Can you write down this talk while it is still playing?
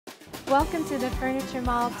Welcome to the Furniture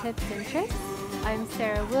Mall Tips and Tricks. I'm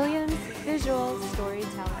Sarah Williams, visual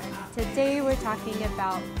storyteller. Today we're talking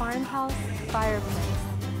about Farmhouse Fireplace.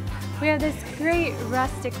 We have this great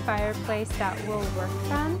rustic fireplace that we'll work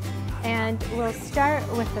from, and we'll start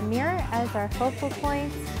with the mirror as our focal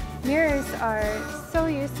point. Mirrors are so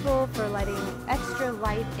useful for letting extra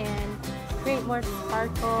light in, create more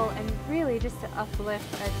sparkle, and really just to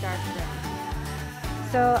uplift a dark room.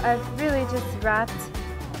 So I've really just wrapped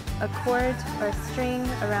a cord or string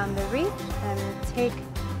around the wreath, and I'm going to take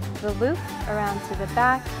the loop around to the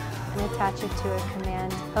back and attach it to a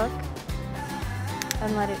command hook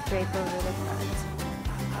and let it drape over the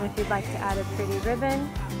front. And if you'd like to add a pretty ribbon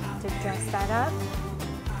to dress that up,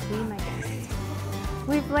 be my guest.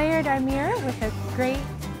 We've layered our mirror with a great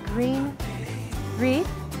green wreath,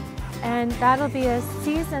 and that'll be a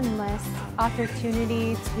seasonless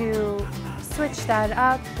opportunity to switch that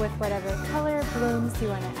up with whatever color blooms you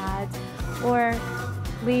want to add, or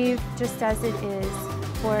leave just as it is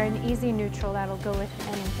for an easy neutral that'll go with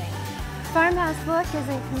anything. Farmhouse look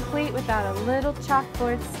isn't complete without a little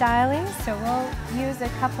chalkboard styling, so we'll use a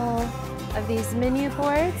couple of these menu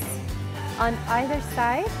boards on either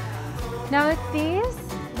side. Now with these,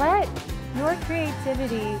 let your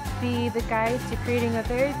creativity be the guide to creating a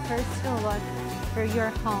very personal look for your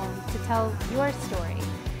home to tell your story.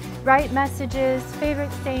 Write messages,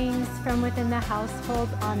 favorite sayings from within the household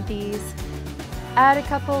on these. Add a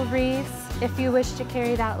couple wreaths if you wish to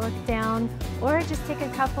carry that look down, or just take a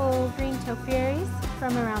couple green topiaries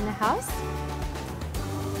from around the house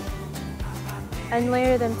and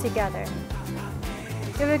layer them together.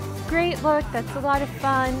 You have a great look that's a lot of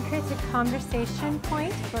fun, creates a conversation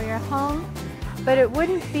point for your home, but it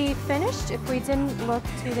wouldn't be finished if we didn't look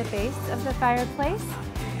to the base of the fireplace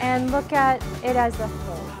and look at it as a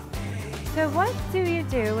whole. So what do you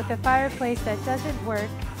do with a fireplace that doesn't work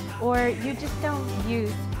or you just don't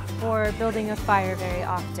use for building a fire very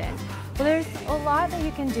often? Well, there's a lot that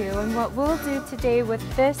you can do, and what we'll do today with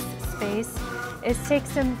this space is take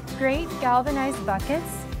some great galvanized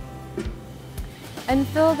buckets and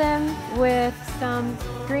fill them with some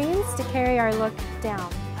greens to carry our look down.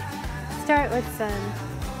 Start with some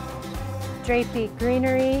drapey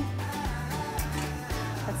greenery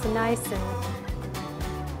that's nice and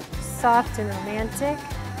soft and romantic.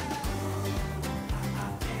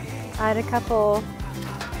 Add a couple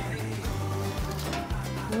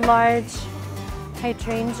large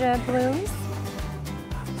hydrangea blooms,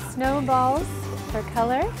 snowballs for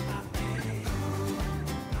color.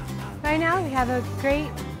 Right now we have a great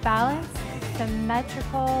balanced,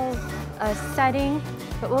 symmetrical setting,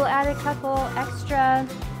 but we'll add a couple extra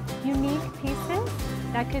unique pieces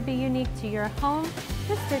that could be unique to your home,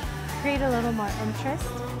 just to create a little more interest.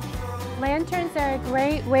 Lanterns are a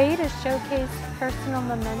great way to showcase personal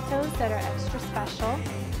mementos that are extra special.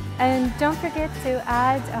 And don't forget to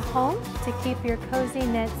add a home to keep your cozy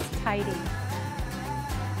knits tidy.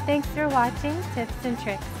 Thanks for watching Tips and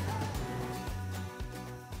Tricks.